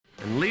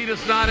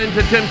us not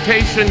into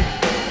temptation,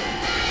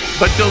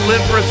 but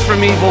deliver us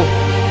from evil.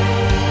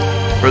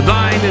 For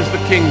thine is the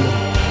kingdom.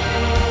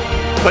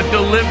 But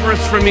deliver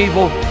us from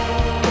evil.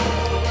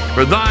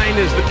 For thine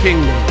is the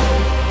kingdom.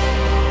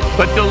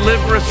 But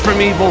deliver us from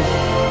evil.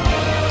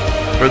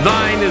 For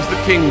thine is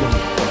the kingdom.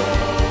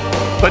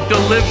 But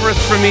deliver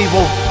us from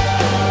evil.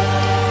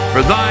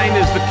 For thine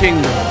is the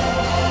kingdom.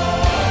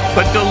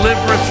 But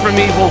deliver us from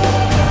evil.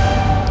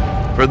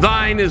 For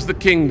thine is the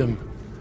kingdom.